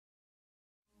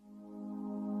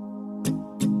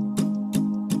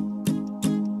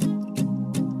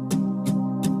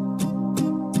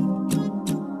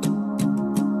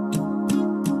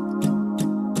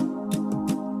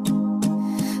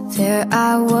Here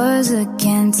I was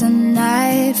again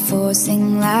tonight,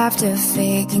 forcing laughter,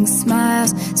 faking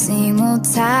smiles. Same old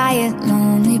tired,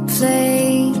 lonely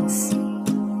place.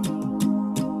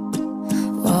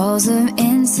 Walls of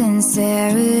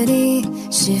insincerity,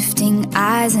 shifting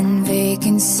eyes and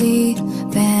vacancy.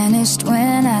 Vanished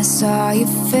when I saw your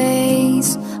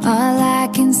face. All I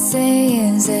can say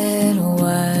is it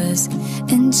was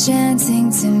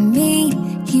enchanting to meet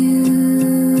you.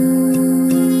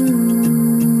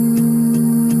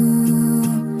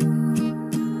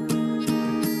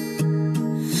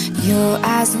 Your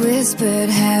eyes whispered,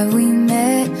 have we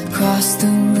met? Across the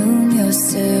room, your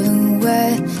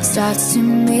silhouette starts to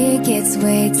make its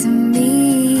way to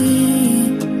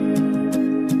me.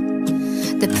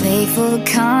 The playful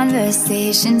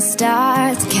conversation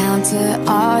starts, counter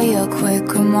all your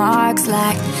quick remarks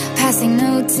like passing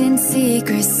notes in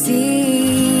secrecy.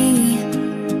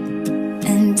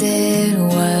 And it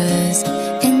was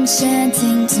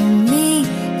enchanting to meet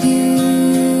you.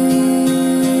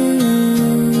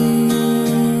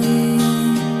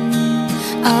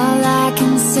 All I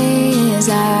can say is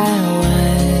I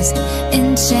was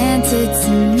enchanted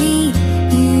to meet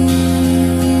you.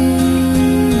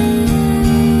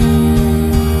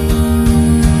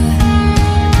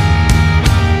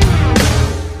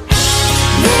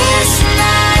 This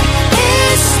night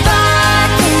is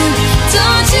sparkling,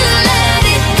 don't you let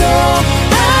it go.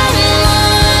 I'm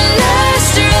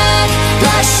wonderstruck,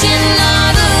 blushing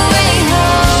all the way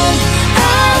home.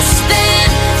 I'll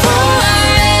spend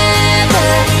forever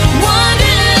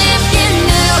wondering if you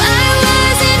knew I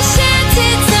was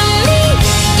enchanted to meet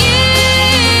you.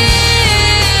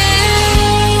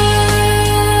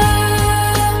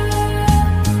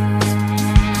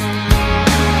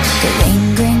 The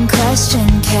lingering question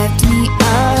kept me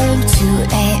up. 2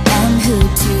 a.m. Who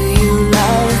do you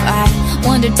love? I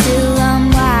wonder till I'm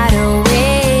wide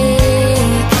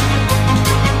awake.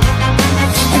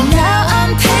 And now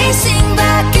I'm pacing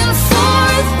back and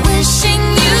forth, wishing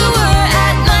you were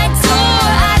at my door.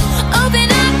 I'd open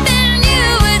up and you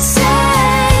would say,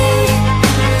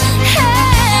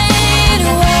 hey, it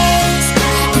was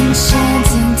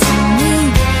enchanting to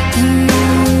meet you.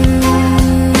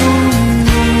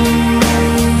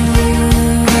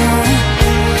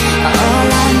 All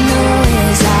I know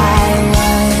is I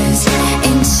was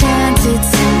enchanted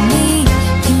to meet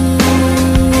you.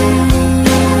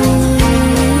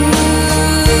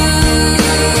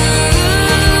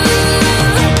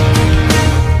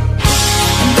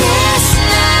 This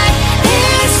night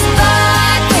is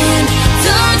sparkling,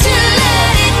 don't you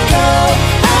let it go.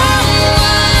 I'm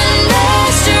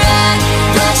wonderstruck,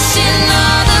 blushing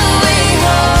all the way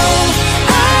home.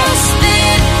 I'll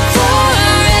spend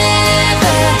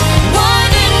forever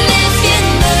wondering if you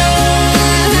knew.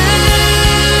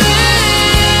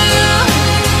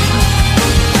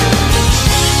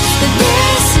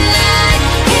 This night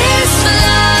is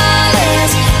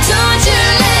flawless, don't you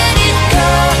let it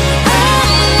go. I'm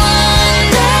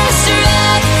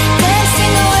wonderstruck,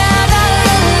 dancing around all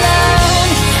alone.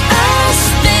 I'll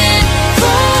spend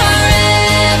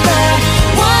forever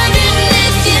wondering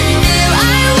if you knew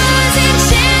I was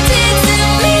enchanted to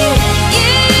meet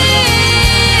you.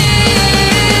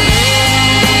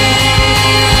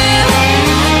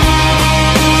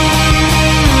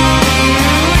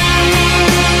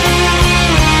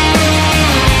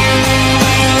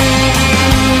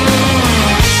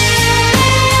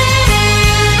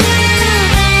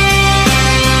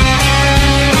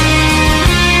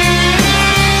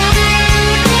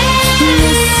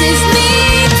 This is me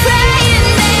praying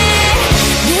that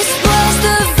this was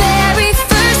the very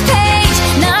first page,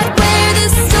 not where the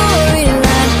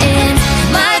storyline ends.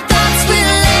 My thoughts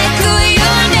will echo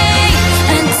your name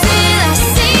until I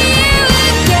see you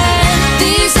again.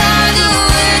 These are the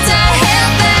words I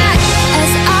held back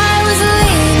as I was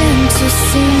leaving to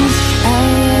sing. I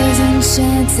was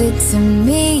enchanted to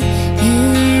meet